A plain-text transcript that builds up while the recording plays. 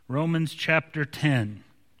Romans chapter 10.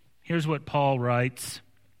 Here's what Paul writes.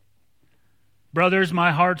 Brothers,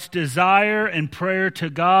 my heart's desire and prayer to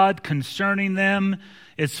God concerning them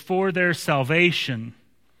is for their salvation.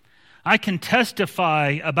 I can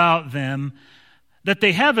testify about them that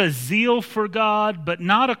they have a zeal for God, but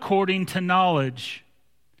not according to knowledge,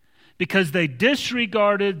 because they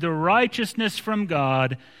disregarded the righteousness from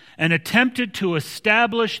God and attempted to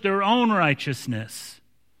establish their own righteousness.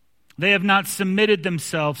 They have not submitted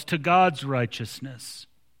themselves to God's righteousness.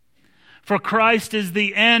 For Christ is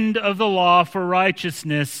the end of the law for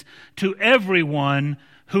righteousness to everyone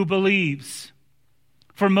who believes.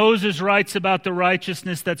 For Moses writes about the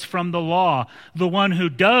righteousness that's from the law. The one who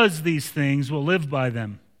does these things will live by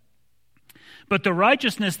them. But the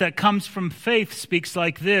righteousness that comes from faith speaks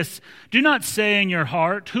like this. Do not say in your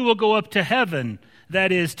heart, who will go up to heaven,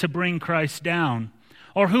 that is, to bring Christ down?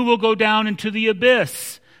 Or who will go down into the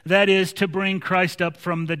abyss, that is, to bring Christ up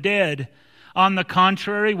from the dead? On the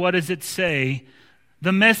contrary, what does it say?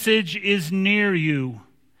 The message is near you,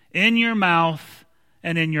 in your mouth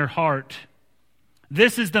and in your heart.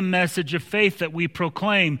 This is the message of faith that we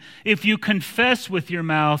proclaim. If you confess with your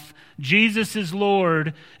mouth Jesus is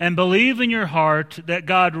Lord and believe in your heart that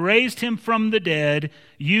God raised him from the dead,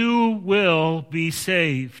 you will be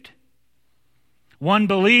saved. One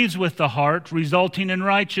believes with the heart, resulting in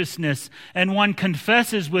righteousness, and one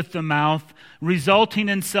confesses with the mouth, resulting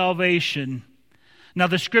in salvation. Now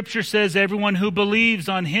the Scripture says everyone who believes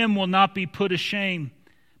on him will not be put to shame,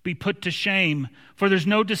 for there's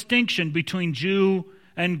no distinction between Jew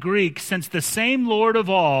and Greek, since the same Lord of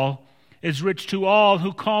all is rich to all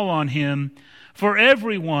who call on him. For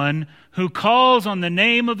everyone who calls on the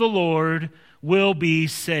name of the Lord will be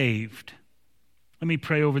saved. Let me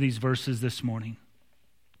pray over these verses this morning.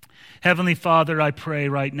 Heavenly Father, I pray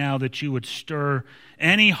right now that you would stir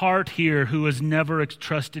any heart here who has never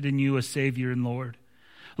trusted in you as Savior and Lord.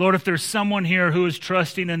 Lord, if there's someone here who is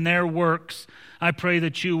trusting in their works, I pray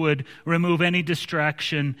that you would remove any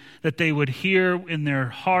distraction, that they would hear in their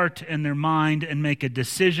heart and their mind and make a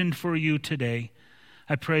decision for you today.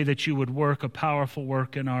 I pray that you would work a powerful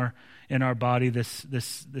work in our body this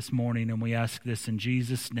morning, and we ask this in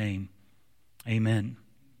Jesus' name. Amen.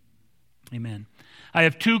 Amen. I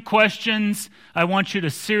have two questions I want you to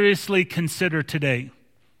seriously consider today.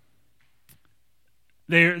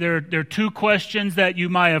 They're two questions that you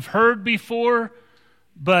might have heard before,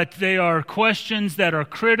 but they are questions that are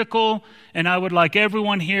critical, and I would like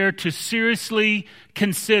everyone here to seriously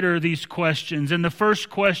consider these questions. And the first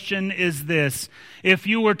question is this: if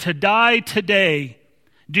you were to die today,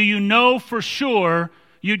 do you know for sure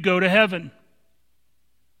you'd go to heaven?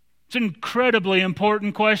 It's an incredibly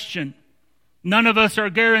important question. None of us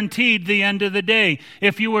are guaranteed the end of the day.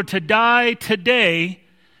 If you were to die today,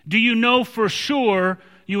 do you know for sure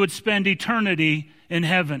you would spend eternity in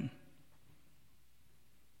heaven?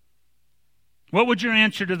 What would your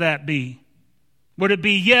answer to that be? Would it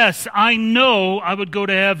be, yes, I know I would go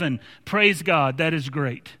to heaven. Praise God, that is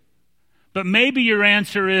great. But maybe your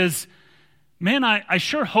answer is, man, I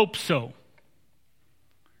sure hope so.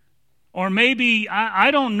 Or maybe,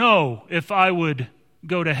 I don't know if I would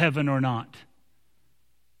go to heaven or not.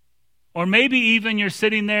 Or maybe even you're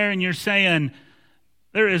sitting there and you're saying,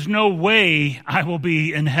 there is no way I will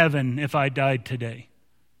be in heaven if I died today.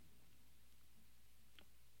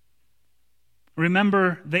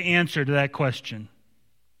 Remember the answer to that question.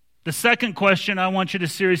 The second question I want you to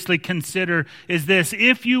seriously consider is this: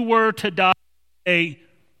 if you were to die today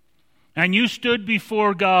and you stood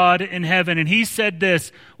before God in heaven and he said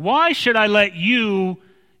this, why should I let you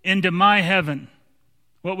into my heaven?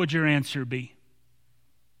 What would your answer be?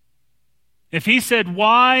 If he said,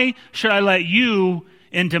 why should I let you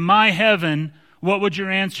into my heaven, what would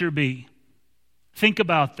your answer be? Think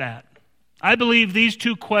about that. I believe these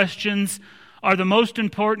two questions are the most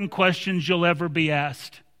important questions you'll ever be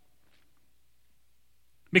asked.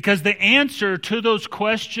 Because the answer to those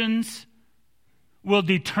questions will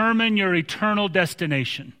determine your eternal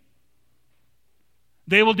destination.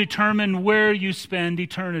 They will determine where you spend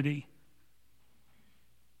eternity.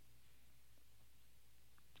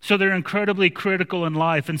 So they're incredibly critical in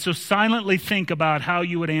life. And so silently think about how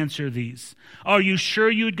you would answer these. Are you sure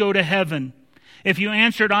you'd go to heaven? If you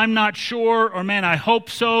answered, I'm not sure, or man, I hope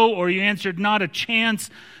so, or you answered, not a chance,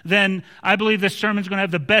 then I believe this sermon's going to have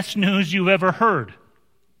the best news you've ever heard.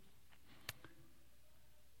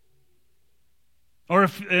 Or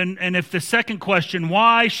if the second question,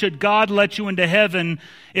 why should God let you into heaven,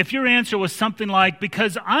 if your answer was something like,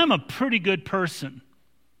 because I'm a pretty good person.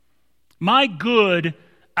 My good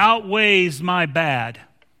outweighs my bad.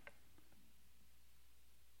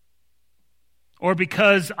 or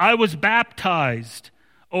because I was baptized,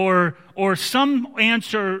 or some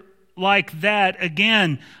answer like that.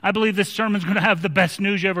 Again, I believe this sermon's going to have the best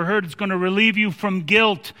news you ever heard. It's going to relieve you from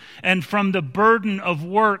guilt and from the burden of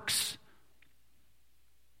works.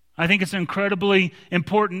 I think it's an incredibly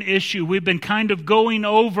important issue. We've been kind of going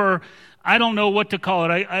over, I don't know what to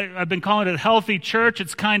call it. I've been calling it Healthy Church.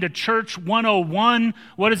 It's kind of Church 101.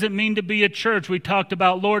 What does it mean to be a church? We talked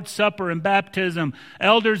about Lord's Supper and baptism,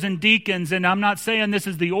 elders and deacons, and I'm not saying this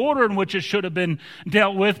is the order in which it should have been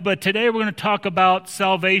dealt with, but today we're going to talk about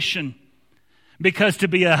salvation. Because to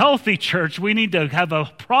be a healthy church, we need to have a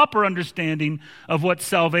proper understanding of what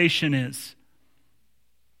salvation is.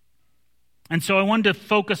 And so I wanted to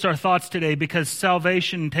focus our thoughts today because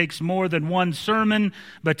salvation takes more than one sermon,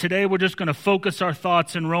 but today we're just going to focus our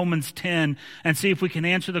thoughts in Romans 10 and see if we can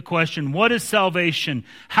answer the question, what is salvation?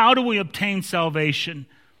 How do we obtain salvation?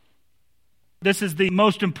 This is the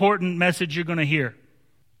most important message you're going to hear.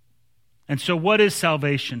 And so what is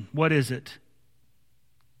salvation? What is it?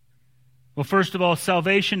 Well, first of all,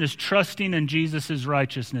 salvation is trusting in Jesus'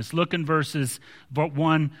 righteousness. Look in verses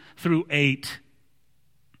 1 through 8.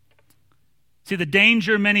 See, the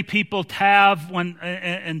danger many people have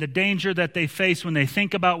and the danger that they face when they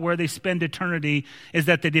think about where they spend eternity is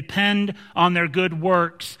that they depend on their good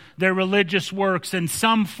works, their religious works, in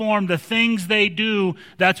some form, the things they do,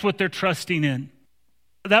 that's what they're trusting in.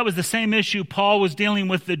 That was the same issue Paul was dealing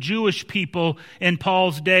with the Jewish people in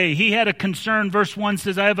Paul's day. He had a concern. Verse 1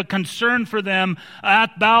 says, I have a concern for them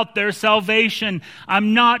about their salvation.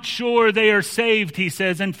 I'm not sure they are saved, he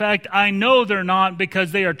says. In fact, I know they're not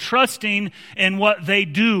because they are trusting in what they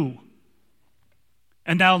do.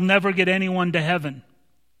 And they'll never get anyone to heaven.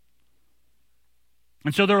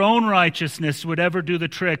 And so their own righteousness would ever do the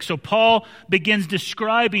trick. So Paul begins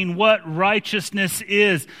describing what righteousness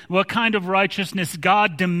is, what kind of righteousness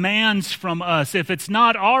God demands from us. If it's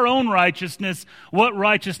not our own righteousness, what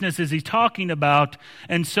righteousness is he talking about?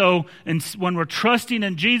 And so when we're trusting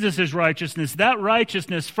in Jesus' righteousness, that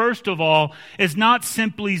righteousness, first of all, is not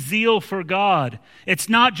simply zeal for God. It's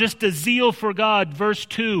not just a zeal for God. Verse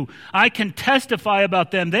 2, I can testify about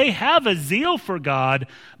them. They have a zeal for God,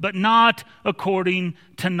 but not according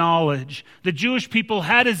to knowledge. The Jewish people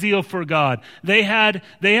had a zeal for God. They had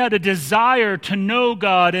a desire to know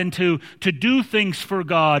God and to do things for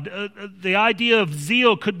God. The idea of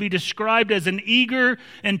zeal could be described as an eager,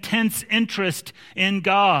 intense interest in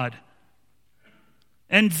God.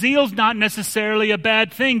 And zeal's not necessarily a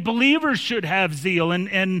bad thing. Believers should have zeal.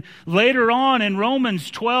 And later on in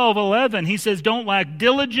Romans 12:11, he says, don't lack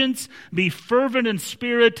diligence, be fervent in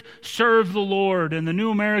spirit, serve the Lord. And the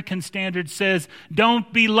New American Standard says,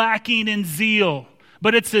 don't be lacking in zeal.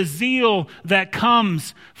 But it's a zeal that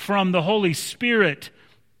comes from the Holy Spirit.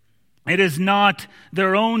 It is not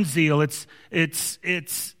their own zeal. It's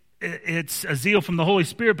a zeal from the Holy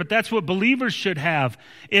Spirit, but that's what believers should have.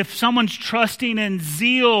 If someone's trusting in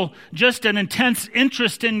zeal, just an intense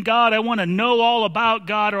interest in God, I want to know all about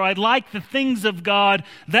God, or I like the things of God,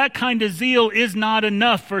 that kind of zeal is not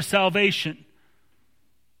enough for salvation.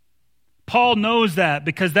 Paul knows that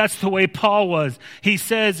because that's the way Paul was. He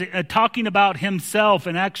says, talking about himself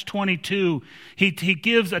in Acts 22, he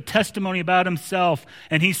gives a testimony about himself,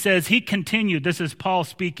 and he says, he continued, this is Paul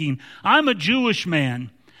speaking, I'm a Jewish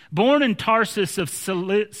man, born in Tarsus of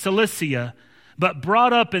Cilicia, but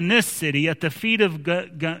brought up in this city at the feet of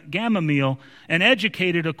Gamaliel and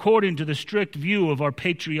educated according to the strict view of our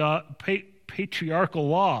patriarchal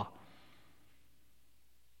law.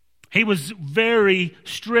 He was very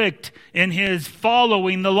strict in his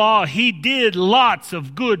following the law. He did lots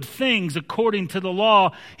of good things according to the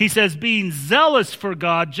law. He says, being zealous for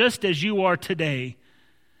God just as you are today.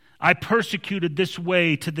 I persecuted this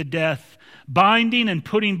way to the death, binding and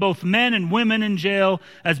putting both men and women in jail,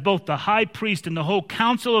 as both the high priest and the whole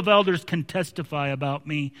council of elders can testify about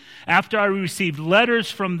me. After I received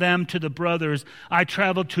letters from them to the brothers, I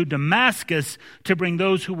traveled to Damascus to bring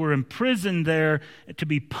those who were imprisoned there to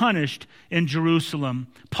be punished in Jerusalem.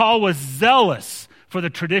 Paul was zealous for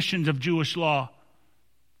the traditions of Jewish law.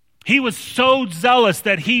 He was so zealous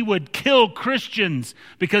that he would kill Christians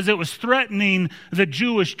because it was threatening the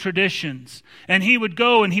Jewish traditions. And he would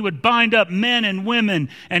go and he would bind up men and women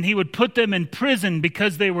and he would put them in prison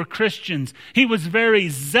because they were Christians. He was very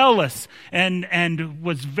zealous and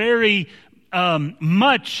was very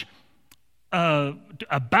much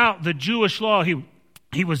about the Jewish law.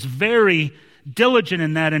 He was very diligent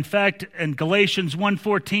in that. In fact, in Galatians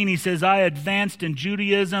 1:14, he says, I advanced in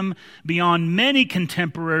Judaism beyond many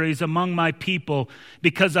contemporaries among my people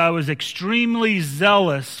because I was extremely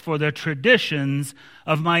zealous for the traditions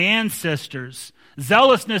of my ancestors.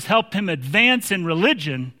 Zealousness helped him advance in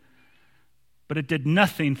religion, but it did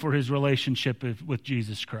nothing for his relationship with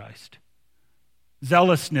Jesus Christ.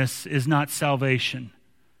 Zealousness is not salvation.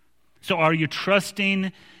 So are you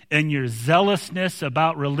trusting in your zealousness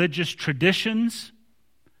about religious traditions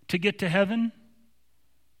to get to heaven?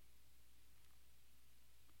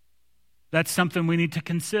 That's something we need to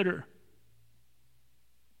consider.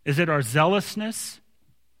 Is it our zealousness?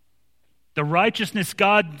 The righteousness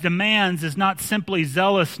God demands is not simply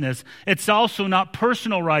zealousness. It's also not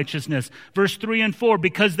personal righteousness. Verse 3 and 4,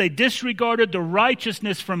 because they disregarded the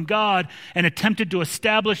righteousness from God and attempted to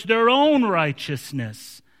establish their own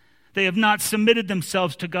righteousness. They have not submitted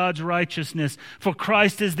themselves to God's righteousness, for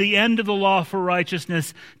Christ is the end of the law for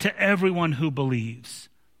righteousness to everyone who believes.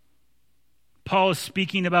 Paul is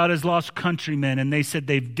speaking about his lost countrymen, and they said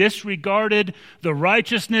they've disregarded the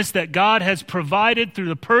righteousness that God has provided through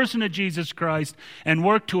the person of Jesus Christ and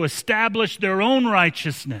worked to establish their own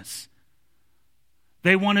righteousness.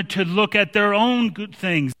 They wanted to look at their own good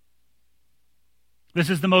things. This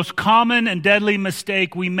is the most common and deadly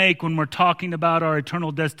mistake we make when we're talking about our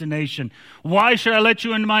eternal destination. Why should I let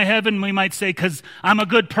you into my heaven? We might say, because I'm a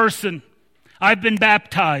good person. I've been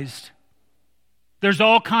baptized. There's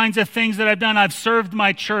all kinds of things that I've done. I've served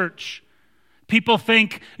my church. People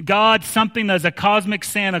think God's something as a cosmic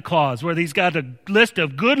Santa Claus, where he's got a list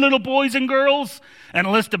of good little boys and girls and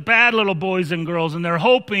a list of bad little boys and girls, and they're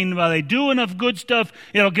hoping by they do enough good stuff,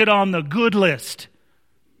 it'll get on the good list.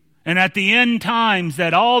 And at the end times,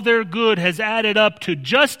 that all their good has added up to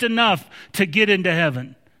just enough to get into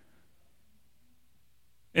heaven.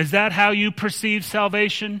 Is that how you perceive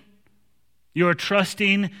salvation? You are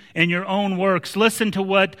trusting in your own works. Listen to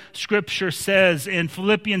what Scripture says in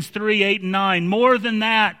Philippians 3, 8, and 9. More than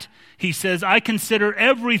that, he says, I consider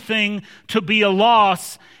everything to be a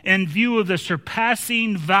loss in view of the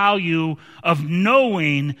surpassing value of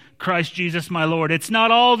knowing Christ Jesus my Lord. It's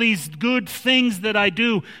not all these good things that I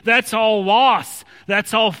do. That's all loss.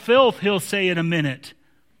 That's all filth, he'll say in a minute.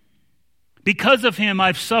 Because of him,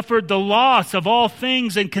 I've suffered the loss of all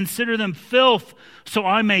things and consider them filth, so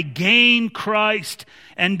I may gain Christ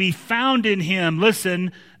and be found in him.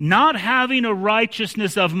 Listen, not having a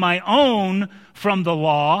righteousness of my own from the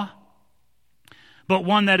law, but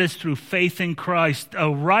one that is through faith in Christ, a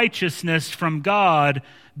righteousness from God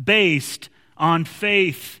based on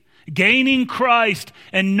faith. Gaining Christ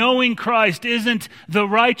and knowing Christ isn't the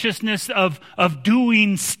righteousness of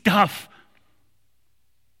doing stuff,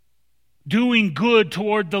 doing good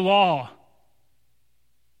toward the law.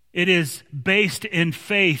 It is based in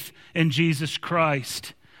faith in Jesus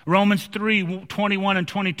Christ. Romans 3, 21 and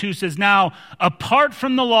 22 says, now, apart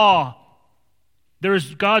from the law,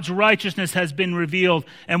 God's righteousness has been revealed.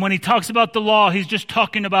 And when he talks about the law, he's just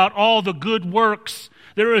talking about all the good works.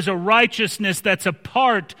 There is a righteousness that's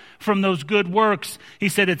apart from those good works. He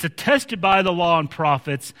said it's attested by the law and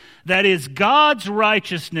prophets. That is God's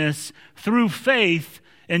righteousness through faith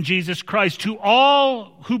in Jesus Christ to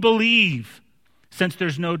all who believe, since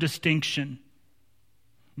there's no distinction.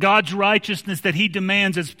 God's righteousness that he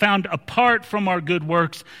demands is found apart from our good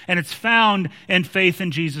works, and it's found in faith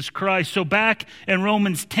in Jesus Christ. So back in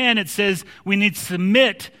Romans 10, it says we need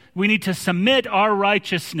to submit our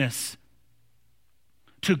righteousness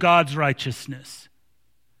to God's righteousness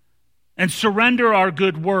and surrender our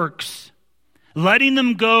good works, letting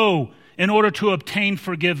them go in order to obtain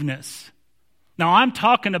forgiveness. Now, I'm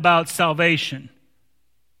talking about salvation.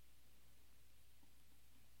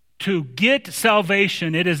 To get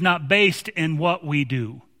salvation, it is not based in what we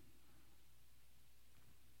do.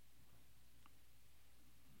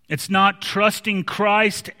 It's not trusting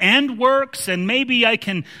Christ and works, and maybe I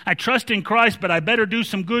trust in Christ, but I better do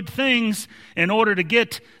some good things in order to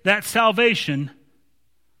get that salvation.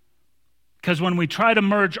 Because when we try to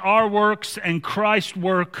merge our works and Christ's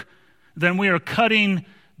work, then we are cutting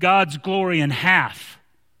God's glory in half.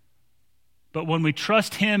 But when we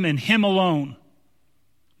trust him and him alone,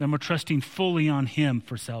 then we're trusting fully on him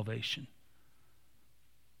for salvation.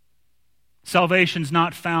 Salvation's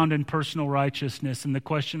not found in personal righteousness. And the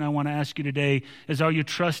question I want to ask you today is, are you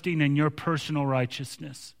trusting in your personal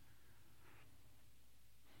righteousness?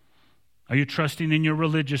 Are you trusting in your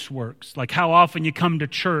religious works? Like how often you come to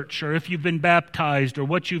church, or if you've been baptized, or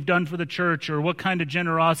what you've done for the church, or what kind of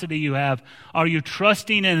generosity you have. Are you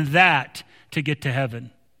trusting in that to get to heaven?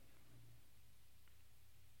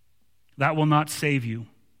 That will not save you.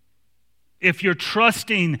 If you're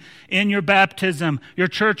trusting in your baptism, your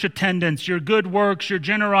church attendance, your good works, your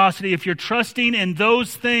generosity, if you're trusting in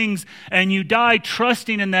those things and you die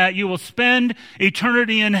trusting in that, you will spend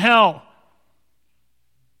eternity in hell.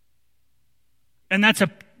 And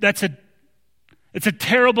It's a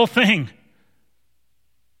terrible thing.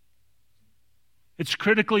 It's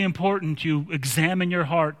critically important you examine your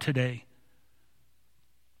heart today.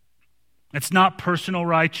 It's not personal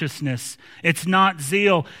righteousness. It's not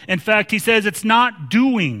zeal. In fact, he says it's not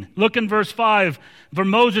doing. Look in verse 5, where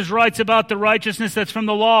Moses writes about the righteousness that's from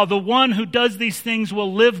the law. The one who does these things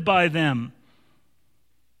will live by them.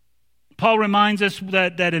 Paul reminds us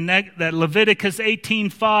that in Leviticus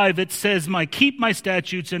 18:5, it says, keep my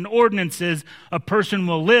statutes and ordinances. A person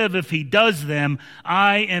will live if he does them.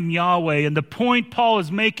 I am Yahweh. And the point Paul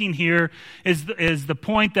is making here is the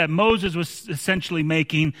point that Moses was essentially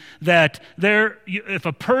making, that if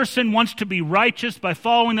a person wants to be righteous by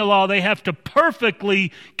following the law, they have to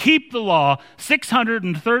perfectly keep the law.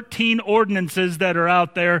 613 ordinances that are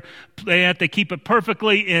out there. They have to keep it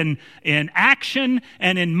perfectly in action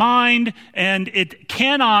and in mind, and it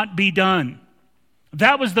cannot be done.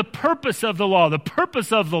 That was the purpose of the law. The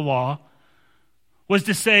purpose of the law was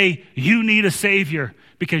to say, you need a Savior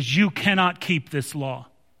because you cannot keep this law.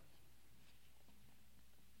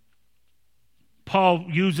 Paul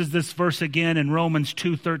uses this verse again in Romans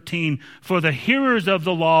 2:13. For the hearers of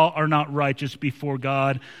the law are not righteous before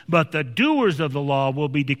God, but the doers of the law will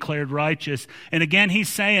be declared righteous. And again, he's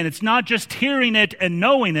saying it's not just hearing it and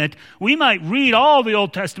knowing it. We might read all the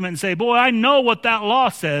Old Testament and say, boy, I know what that law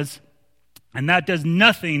says. And that does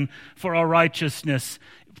nothing for our righteousness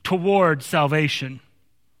toward salvation.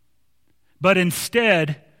 But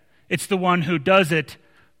instead, it's the one who does it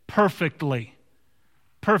perfectly.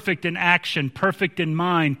 Perfect in action, perfect in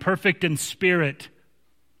mind, perfect in spirit.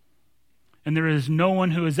 And there is no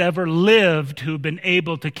one who has ever lived who has been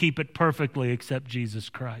able to keep it perfectly except Jesus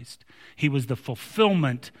Christ. He was the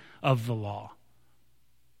fulfillment of the law.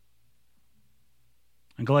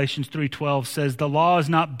 And Galatians 3:12 says, the law is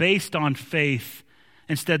not based on faith.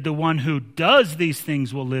 Instead, the one who does these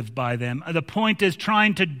things will live by them. The point is,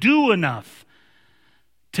 trying to do enough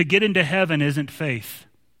to get into heaven isn't faith.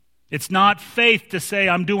 It's not faith to say,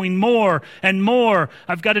 I'm doing more and more.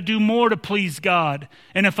 I've got to do more to please God.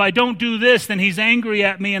 And if I don't do this, then he's angry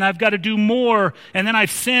at me and I've got to do more. And then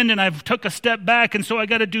I've sinned and I've took a step back, and so I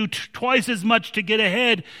got to do twice as much to get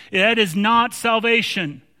ahead. That is not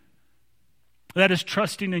salvation. That is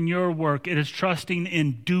trusting in your work. It is trusting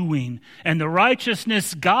in doing. And the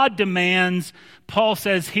righteousness God demands, Paul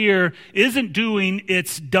says here, isn't doing,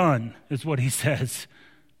 it's done, is what he says.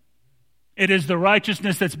 It is the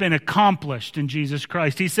righteousness that's been accomplished in Jesus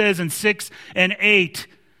Christ. He says in 6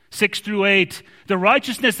 through 8, the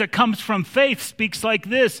righteousness that comes from faith speaks like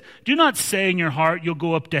this. Do not say in your heart, you'll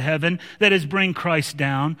go up to heaven, that is, bring Christ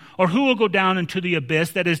down. Or who will go down into the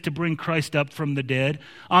abyss, that is, to bring Christ up from the dead?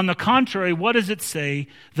 On the contrary, what does it say?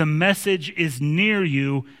 The message is near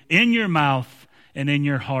you, in your mouth and in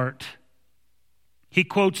your heart. He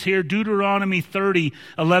quotes here Deuteronomy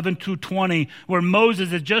 30:11-20, where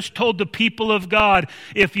Moses has just told the people of God,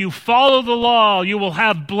 if you follow the law, you will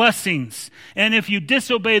have blessings. And if you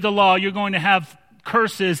disobey the law, you're going to have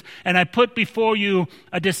curses. And I put before you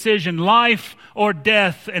a decision, life or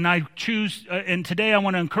death. And I choose, and today I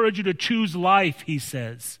want to encourage you to choose life, he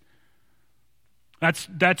says. That's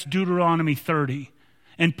Deuteronomy 30.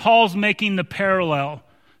 And Paul's making the parallel,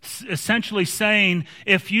 essentially saying,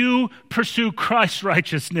 if you pursue Christ's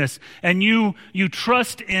righteousness and you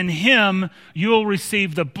trust in him, you'll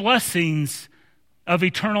receive the blessings of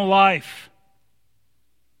eternal life.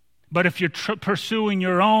 But if you're pursuing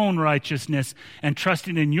your own righteousness and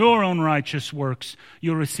trusting in your own righteous works,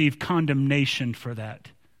 you'll receive condemnation for that,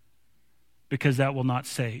 because that will not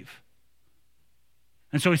save.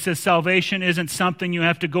 And so he says salvation isn't something you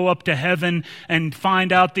have to go up to heaven and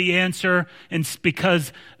find out the answer. And it's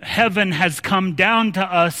because heaven has come down to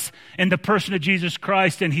us in the person of Jesus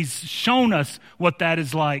Christ, and he's shown us what that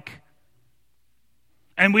is like.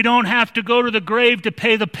 And we don't have to go to the grave to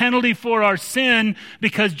pay the penalty for our sin,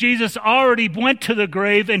 because Jesus already went to the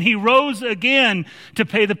grave and he rose again to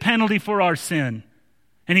pay the penalty for our sin.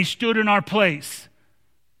 And he stood in our place.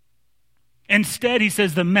 Instead, he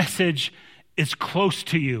says the message is close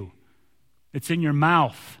to you. It's in your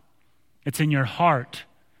mouth. It's in your heart.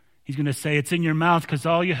 He's going to say it's in your mouth because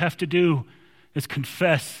all you have to do is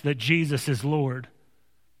confess that Jesus is Lord.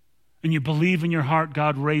 And you believe in your heart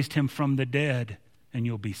God raised him from the dead, and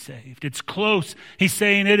you'll be saved. It's close. He's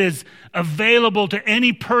saying it is available to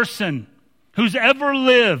any person who's ever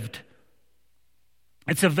lived.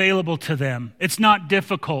 It's available to them. It's not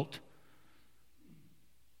difficult.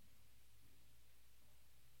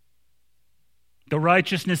 The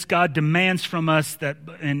righteousness God demands from us,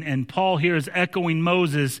 and Paul here is echoing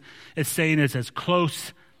Moses, is saying it's as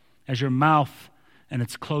close as your mouth and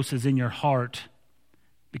it's close as in your heart.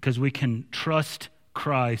 because we can trust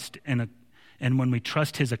Christ, and when we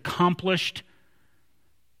trust his accomplished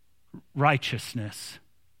righteousness,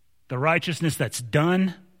 the righteousness that's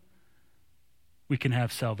done, we can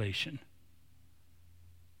have salvation.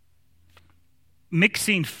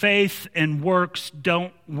 Mixing faith and works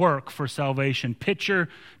don't work for salvation. Picture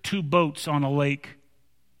two boats on a lake.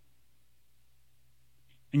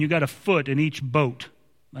 And you got a foot in each boat,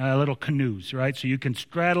 little canoes, right? So you can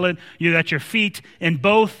straddle it. You got your feet in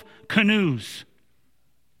both canoes.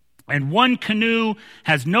 And one canoe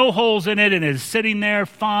has no holes in it and is sitting there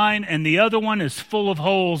fine, and the other one is full of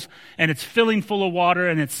holes, and it's filling full of water,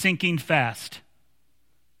 and it's sinking fast.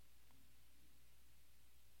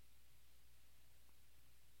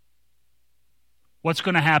 What's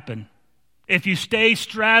going to happen? If you stay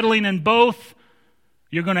straddling in both,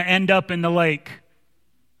 you're going to end up in the lake.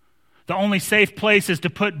 The only safe place is to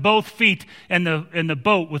put both feet in the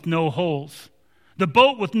boat with no holes. The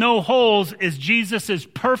boat with no holes is Jesus'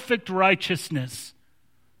 perfect righteousness.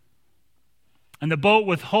 And the boat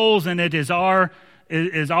with holes in it is our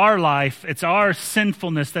life. It's our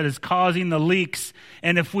sinfulness that is causing the leaks.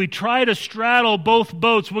 And if we try to straddle both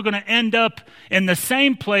boats, we're going to end up in the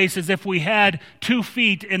same place as if we had 2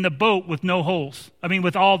 feet in the boat with no holes.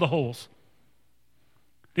 With all the holes.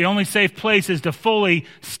 The only safe place is to fully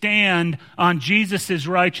stand on Jesus'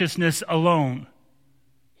 righteousness alone.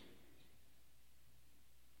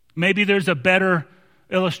 Maybe there's a better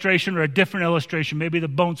illustration or a different illustration. Maybe the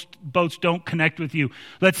boats don't connect with you.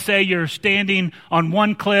 Let's say you're standing on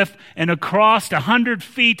one cliff, and across 100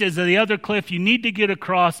 feet is the other cliff you need to get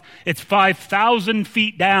across. It's 5,000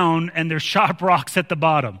 feet down, and there's sharp rocks at the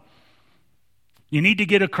bottom. You need to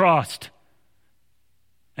get across.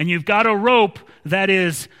 And you've got a rope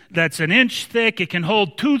that's an inch thick. It can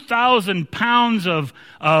hold 2,000 pounds of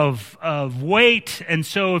weight. And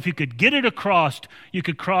so if you could get it across, you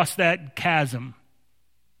could cross that chasm.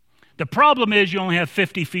 The problem is you only have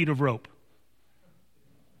 50 feet of rope.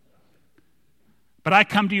 But I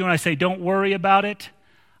come to you and I say, don't worry about it.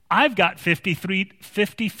 I've got 50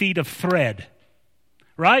 feet of thread.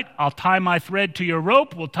 Right? I'll tie my thread to your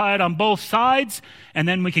rope. We'll tie it on both sides. And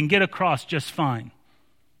then we can get across just fine.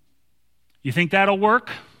 You think that'll work?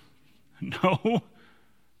 No.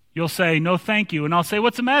 You'll say, no, thank you. And I'll say,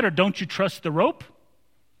 what's the matter? Don't you trust the rope?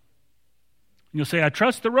 And you'll say, I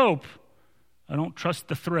trust the rope. I don't trust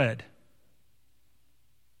the thread.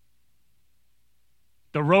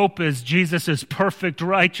 The rope is Jesus' perfect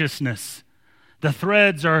righteousness. The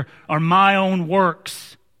threads are my own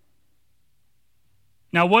works.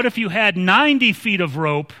 Now, what if you had 90 feet of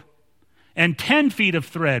rope and 10 feet of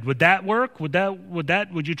thread? Would that work?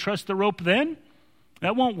 Would you trust the rope then?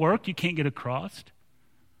 That won't work. You can't get across.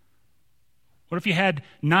 What if you had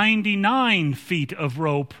 99 feet of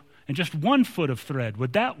rope and just 1 foot of thread?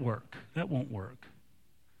 Would that work? That won't work.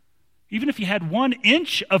 Even if you had 1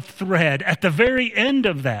 inch of thread at the very end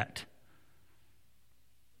of that,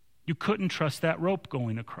 you couldn't trust that rope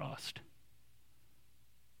going across.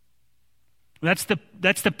 That's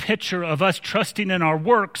the picture of us trusting in our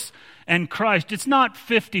works and Christ. It's not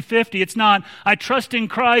 50-50. It's not, I trust in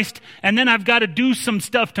Christ, and then I've got to do some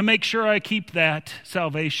stuff to make sure I keep that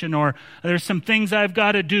salvation, or there's some things I've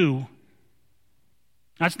got to do.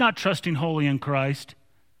 That's not trusting wholly in Christ.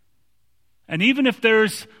 And even if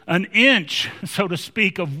there's an inch, so to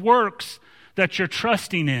speak, of works that you're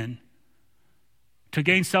trusting in to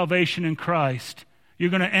gain salvation in Christ, you're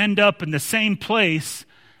going to end up in the same place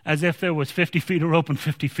as if there was 50 feet of rope and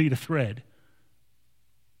 50 feet of thread.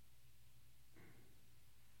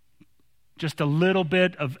 Just a little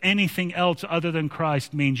bit of anything else other than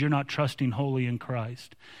Christ means you're not trusting wholly in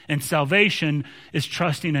Christ. And salvation is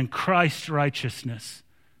trusting in Christ's righteousness.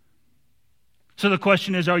 So the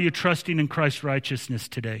question is, are you trusting in Christ's righteousness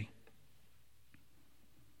today?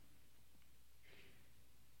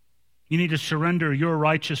 You need to surrender your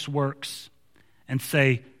righteous works and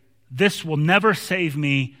say, this will never save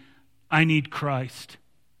me. I need Christ.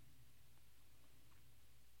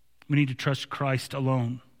 We need to trust Christ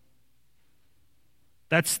alone.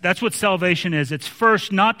 That's what salvation is. It's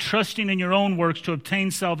first not trusting in your own works to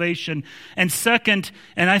obtain salvation. And second,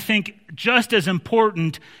 and I think just as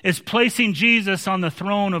important, is placing Jesus on the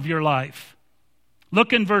throne of your life.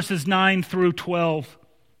 Look in verses 9 through 12.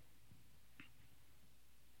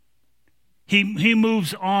 He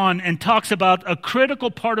moves on and talks about a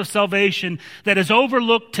critical part of salvation that is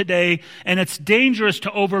overlooked today, and it's dangerous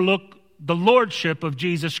to overlook the lordship of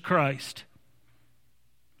Jesus Christ.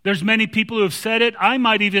 There's many people who have said it. I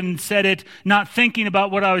might even said it not thinking about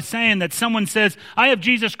what I was saying, that someone says, I have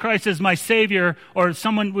Jesus Christ as my Savior, or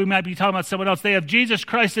someone, we might be talking about someone else, they have Jesus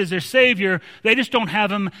Christ as their Savior, they just don't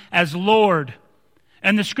have Him as Lord.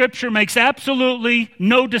 And the Scripture makes absolutely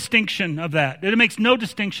no distinction of that. It makes no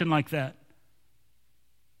distinction like that.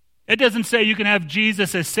 It doesn't say you can have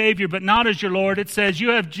Jesus as Savior, but not as your Lord. It says you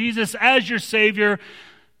have Jesus as your Savior,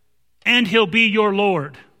 and He'll be your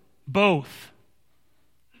Lord. Both.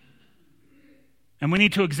 And we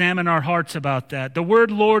need to examine our hearts about that. The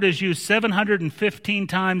word Lord is used 715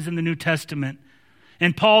 times in the New Testament.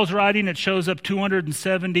 In Paul's writing, it shows up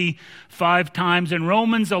 275 times. In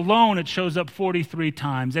Romans alone, it shows up 43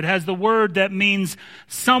 times. It has the word that means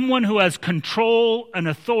someone who has control and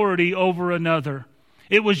authority over another.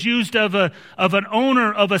 It was used of an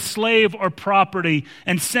owner of a slave or property.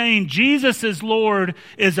 And saying Jesus is Lord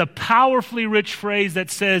is a powerfully rich phrase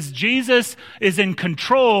that says Jesus is in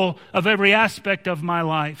control of every aspect of my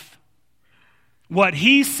life. What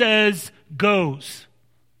He says goes.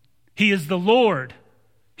 He is the Lord.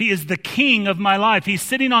 He is the King of my life. He's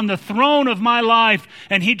sitting on the throne of my life,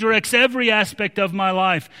 and He directs every aspect of my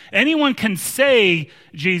life. Anyone can say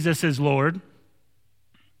Jesus is Lord.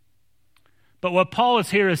 But what Paul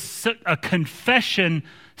is here is a confession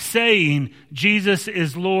saying Jesus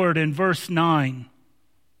is Lord in verse 9.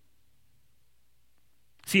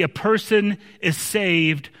 See, a person is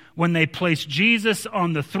saved when they place Jesus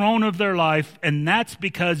on the throne of their life, and that's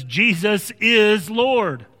because Jesus is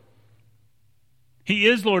Lord. He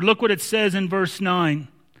is Lord. Look what it says in verse 9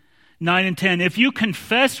 and 10. If you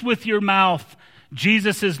confess with your mouth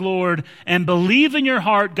Jesus is Lord, and believe in your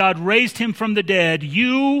heart God raised Him from the dead,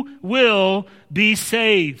 you will be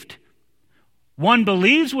saved. One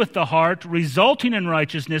believes with the heart, resulting in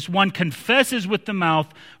righteousness. One confesses with the mouth,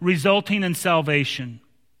 resulting in salvation.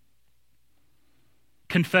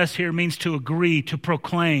 Confess here means to agree, to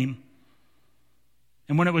proclaim.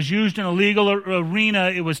 And when it was used in a legal arena,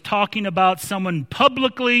 it was talking about someone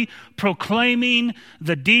publicly proclaiming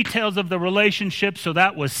the details of the relationship, so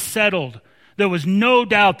that was settled. There was no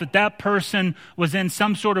doubt that that person was in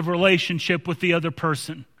some sort of relationship with the other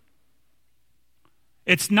person.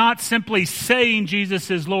 It's not simply saying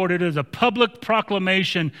Jesus is Lord. It is a public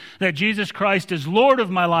proclamation that Jesus Christ is Lord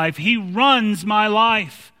of my life. He runs my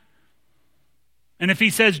life. And if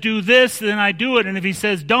He says do this, then I do it. And if He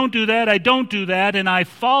says don't do that, I don't do that. And I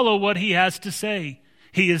follow what He has to say.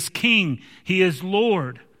 He is King. He is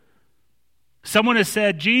Lord. Someone has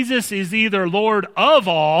said Jesus is either Lord of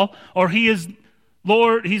all or He is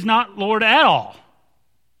Lord, He's not Lord at all.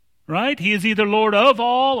 Right? He is either Lord of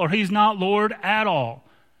all or He's not Lord at all.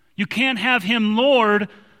 You can't have Him Lord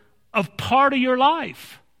of part of your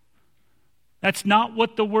life. That's not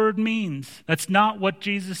what the word means. That's not what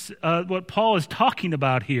what Paul is talking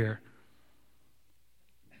about here.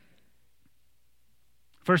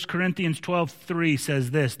 1 Corinthians 12:3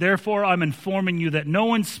 says this, therefore I'm informing you that no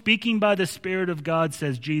one speaking by the Spirit of God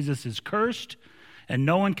says Jesus is cursed, and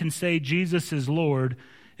no one can say Jesus is Lord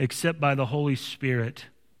except by the Holy Spirit.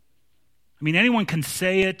 I mean, anyone can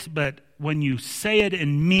say it, but when you say it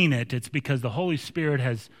and mean it, it's because the Holy Spirit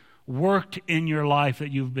has worked in your life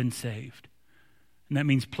that you've been saved. And that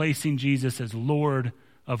means placing Jesus as Lord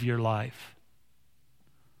of your life.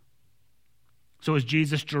 So is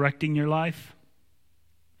Jesus directing your life?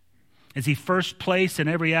 Is He first place in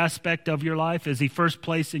every aspect of your life? Is He first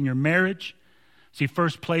place in your marriage? Is He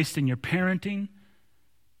first place in your parenting?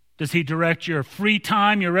 Does He direct your free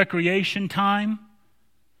time, your recreation time?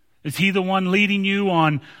 Is He the one leading you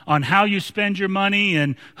on how you spend your money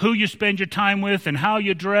and who you spend your time with and how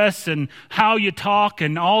you dress and how you talk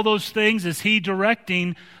and all those things? Is He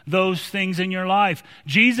directing those things in your life?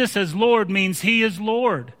 Jesus as Lord means He is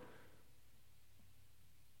Lord.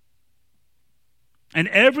 And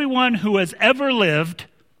everyone who has ever lived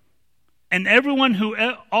and everyone who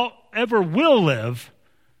ever will live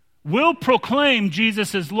will proclaim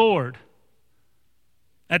Jesus as Lord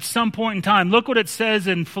at some point in time. Look what it says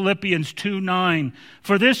in Philippians 2:9.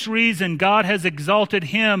 For this reason God has exalted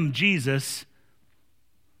Him, Jesus,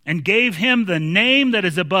 and gave Him the name that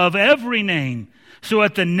is above every name. So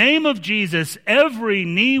at the name of Jesus, every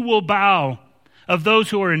knee will bow, of those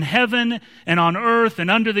who are in heaven and on earth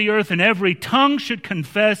and under the earth, and every tongue should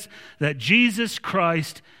confess that Jesus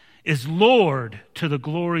Christ is Lord, to the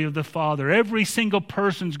glory of the Father. Every single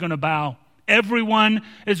person's going to bow. Everyone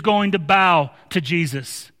is going to bow to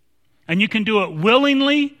Jesus. And you can do it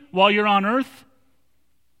willingly while you're on earth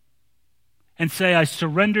and say, I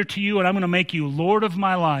surrender to you and I'm going to make you Lord of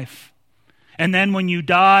my life. And then when you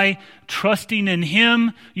die, trusting in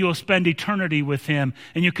Him, you will spend eternity with Him.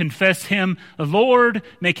 And you confess Him Lord,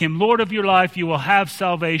 make Him Lord of your life, you will have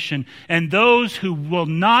salvation. And those who will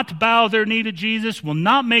not bow their knee to Jesus will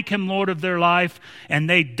not make Him Lord of their life, and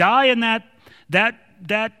they die in that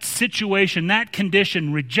situation, that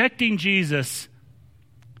condition, rejecting Jesus,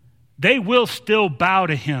 they will still bow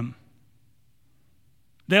to Him.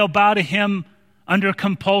 They'll bow to Him under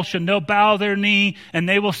compulsion. They'll bow their knee and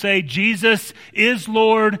they will say, Jesus is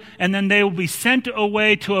Lord, and then they will be sent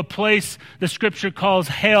away to a place the Scripture calls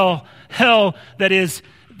hell. Hell that is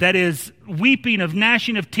weeping of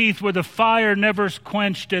gnashing of teeth, where the fire never is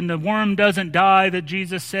quenched and the worm doesn't die, that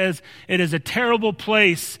Jesus says it is a terrible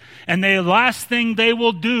place. And the last thing they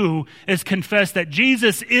will do is confess that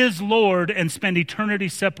Jesus is Lord and spend eternity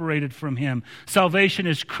separated from Him. Salvation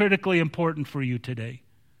is critically important for you today.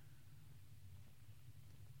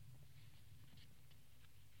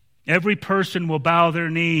 Every person will bow their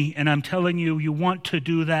knee, and I'm telling you, you want to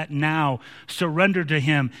do that now. Surrender to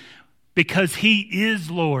Him, because He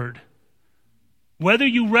is Lord. Whether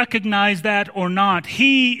you recognize that or not,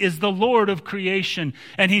 He is the Lord of creation.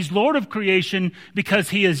 And He's Lord of creation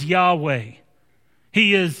because He is Yahweh.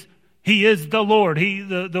 He is the Lord.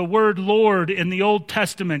 The word Lord in the Old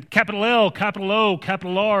Testament, capital L, capital O,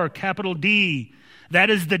 capital R, capital D,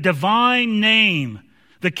 that is the divine name.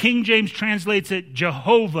 The King James translates it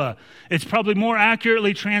Jehovah. It's probably more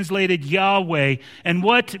accurately translated Yahweh. And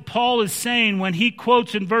what Paul is saying when he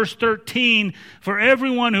quotes in verse 13, for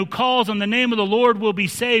everyone who calls on the name of the Lord will be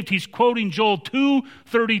saved, he's quoting Joel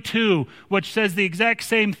 2:32, which says the exact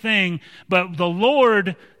same thing. But the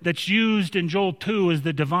Lord that's used in Joel 2 is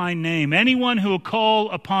the divine name. Anyone who will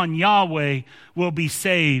call upon Yahweh will be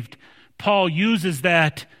saved. Paul uses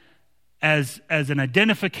that as an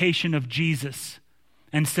identification of Jesus,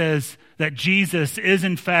 and says that Jesus is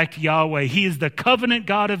in fact Yahweh. He is the covenant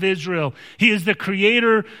God of Israel. He is the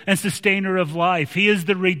creator and sustainer of life. He is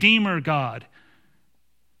the Redeemer God.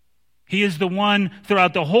 He is the one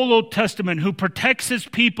throughout the whole Old Testament who protects His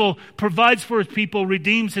people, provides for His people,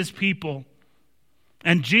 redeems His people.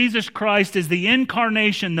 And Jesus Christ is the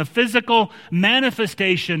incarnation, the physical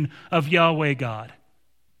manifestation of Yahweh God.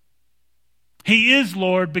 He is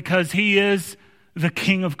Lord because He is the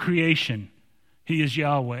King of creation. He is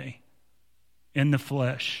Yahweh in the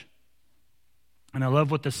flesh. And I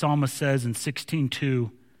love what the psalmist says in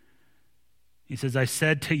 16:2. He says, I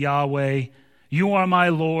said to Yahweh, you are my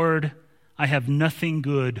Lord. I have nothing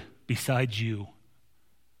good besides you.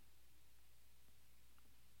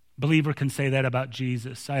 Believer can say that about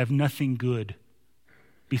Jesus. I have nothing good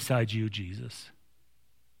besides you, Jesus.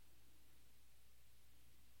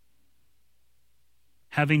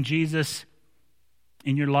 Having Jesus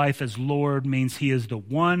in your life as Lord means He is the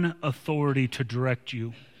one authority to direct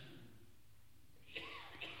you.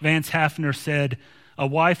 Vance Hafner said, a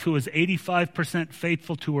wife who is 85%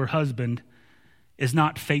 faithful to her husband is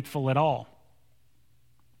not faithful at all.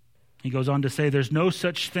 He goes on to say, there's no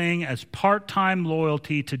such thing as part-time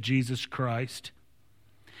loyalty to Jesus Christ.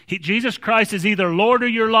 Jesus Christ is either Lord of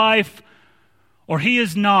your life or He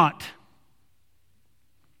is not.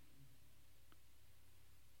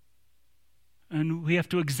 And we have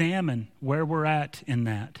to examine where we're at in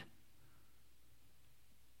that.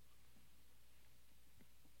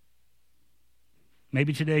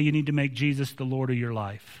 Maybe today you need to make Jesus the Lord of your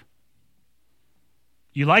life.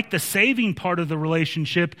 You like the saving part of the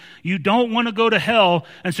relationship. You don't want to go to hell,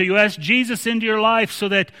 and so you ask Jesus into your life so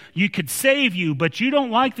that you could save you, but you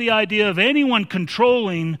don't like the idea of anyone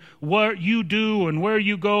controlling what you do and where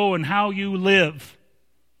you go and how you live.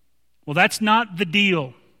 Well, that's not the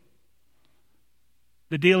deal.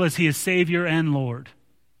 The deal is He is Savior and Lord.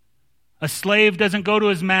 A slave doesn't go to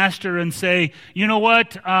his master and say, you know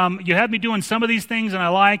what, you have me doing some of these things and I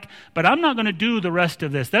like, but I'm not going to do the rest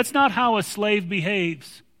of this. That's not how a slave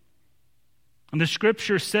behaves. And the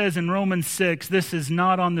Scripture says in Romans 6, this is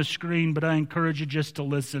not on the screen, but I encourage you just to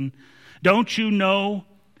listen. Don't you know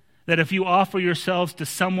that if you offer yourselves to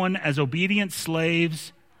someone as obedient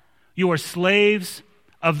slaves, you are slaves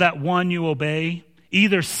of that one you obey?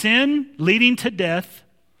 Either sin leading to death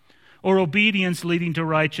or obedience leading to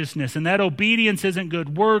righteousness. And that obedience isn't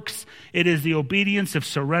good works. It is the obedience of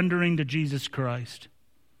surrendering to Jesus Christ.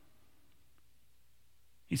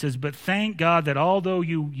 He says, but thank God that although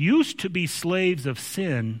you used to be slaves of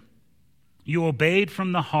sin, you obeyed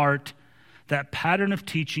from the heart that pattern of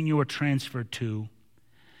teaching you were transferred to.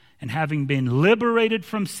 And having been liberated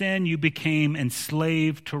from sin, you became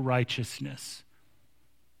enslaved to righteousness.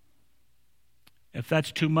 If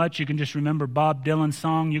that's too much, you can just remember Bob Dylan's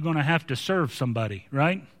song, you're going to have to serve somebody,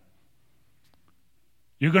 right?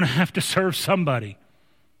 You're going to have to serve somebody.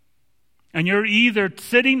 And you're either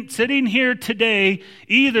sitting here today,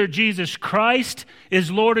 either Jesus Christ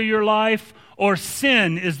is Lord of your life or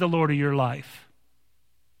sin is the Lord of your life.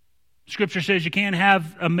 Scripture says you can't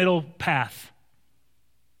have a middle path.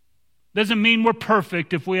 Doesn't mean we're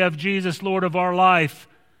perfect if we have Jesus Lord of our life.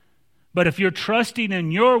 But if you're trusting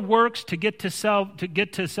in your works to get to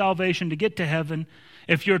salvation, to get to heaven,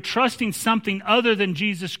 if you're trusting something other than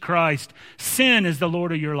Jesus Christ, sin is the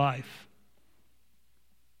Lord of your life.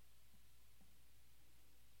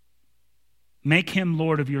 Make him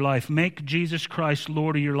Lord of your life. Make Jesus Christ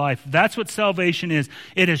Lord of your life. That's what salvation is.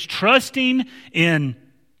 It is trusting in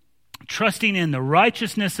the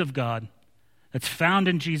righteousness of God that's found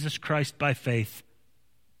in Jesus Christ by faith.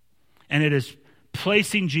 And it is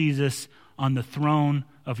placing Jesus on the throne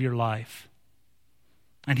of your life.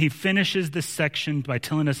 And he finishes this section by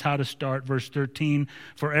telling us how to start. Verse 13,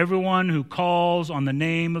 for everyone who calls on the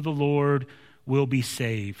name of the Lord will be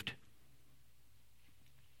saved.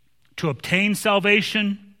 To obtain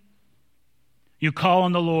salvation, you call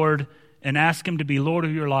on the Lord and ask him to be Lord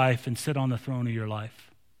of your life and sit on the throne of your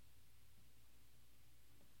life.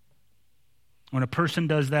 When a person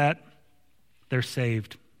does that, they're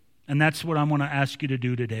saved. And that's what I want to ask you to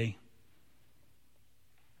do today.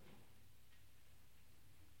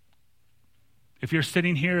 If you're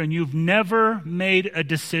sitting here and you've never made a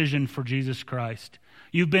decision for Jesus Christ,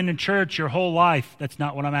 you've been in church your whole life, that's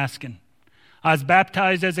not what I'm asking. I was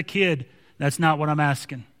baptized as a kid, that's not what I'm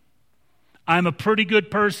asking. I'm a pretty good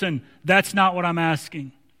person, that's not what I'm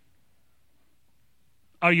asking.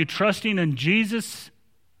 Are you trusting in Jesus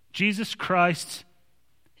Christ's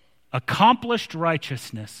accomplished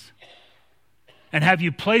righteousness? And have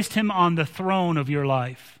you placed him on the throne of your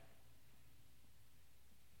life?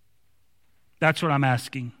 That's what I'm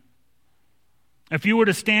asking. If you were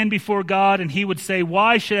to stand before God and he would say,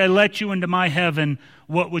 why should I let you into my heaven?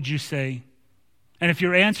 What would you say? And if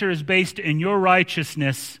your answer is based in your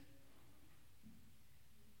righteousness,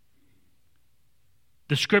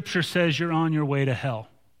 the Scripture says you're on your way to hell.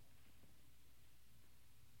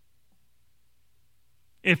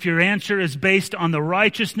 If your answer is based on the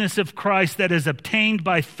righteousness of Christ that is obtained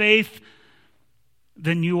by faith,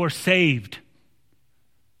 then you are saved.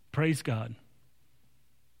 Praise God.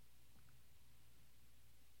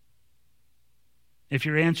 If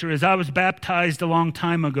your answer is, I was baptized a long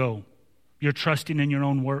time ago, you're trusting in your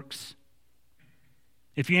own works.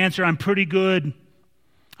 If you answer, I'm pretty good,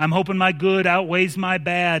 I'm hoping my good outweighs my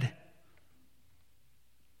bad,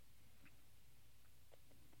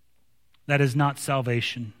 that is not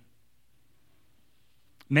salvation.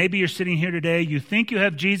 Maybe you're sitting here today, you think you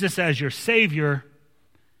have Jesus as your Savior,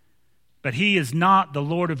 but he is not the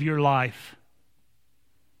Lord of your life.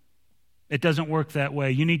 It doesn't work that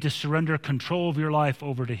way. You need to surrender control of your life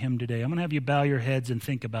over to him today. I'm going to have you bow your heads and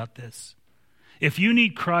think about this. If you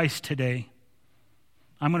need Christ today,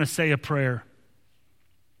 I'm going to say a prayer.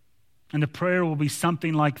 And the prayer will be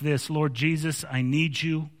something like this. Lord Jesus, I need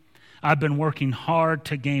you. I've been working hard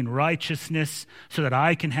to gain righteousness so that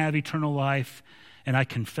I can have eternal life. And I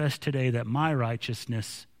confess today that my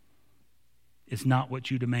righteousness is not what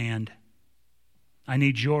you demand. I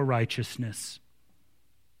need your righteousness.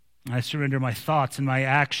 I surrender my thoughts and my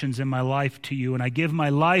actions and my life to you, and I give my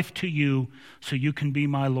life to you so you can be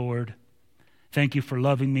my Lord. Thank you for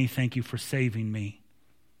loving me. Thank you for saving me.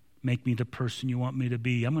 Make me the person you want me to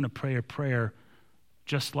be. I'm going to pray a prayer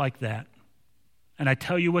just like that. And I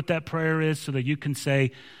tell you what that prayer is so that you can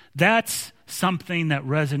say, that's something that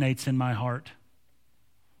resonates in my heart.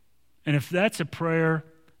 And if that's a prayer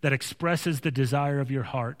that expresses the desire of your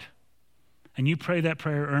heart, and you pray that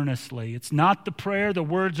prayer earnestly. It's not the prayer, the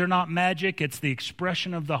words are not magic, it's the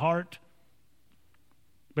expression of the heart.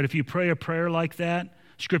 But if you pray a prayer like that,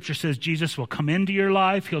 Scripture says Jesus will come into your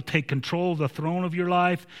life, he'll take control of the throne of your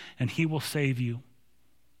life, and he will save you.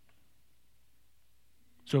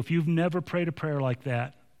 So if you've never prayed a prayer like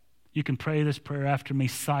that, you can pray this prayer after me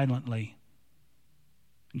silently,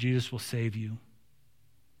 and Jesus will save you.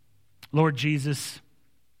 Lord Jesus,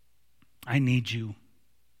 I need you.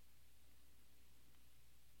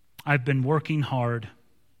 I've been working hard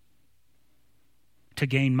to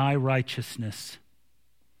gain my righteousness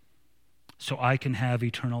so I can have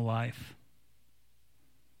eternal life.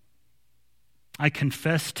 I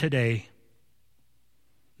confess today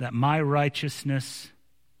that my righteousness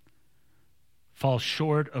falls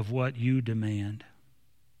short of what you demand.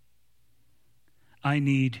 I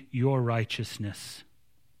need your righteousness.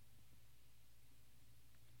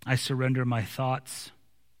 I surrender my thoughts,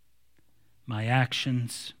 my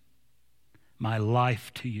actions, my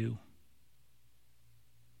life to you.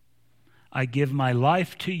 I give my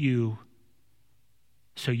life to you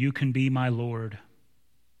so you can be my Lord.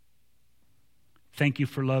 Thank you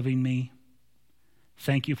for loving me.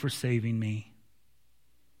 Thank you for saving me.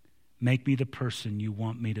 Make me the person you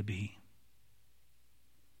want me to be.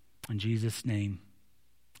 In Jesus' name,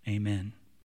 amen.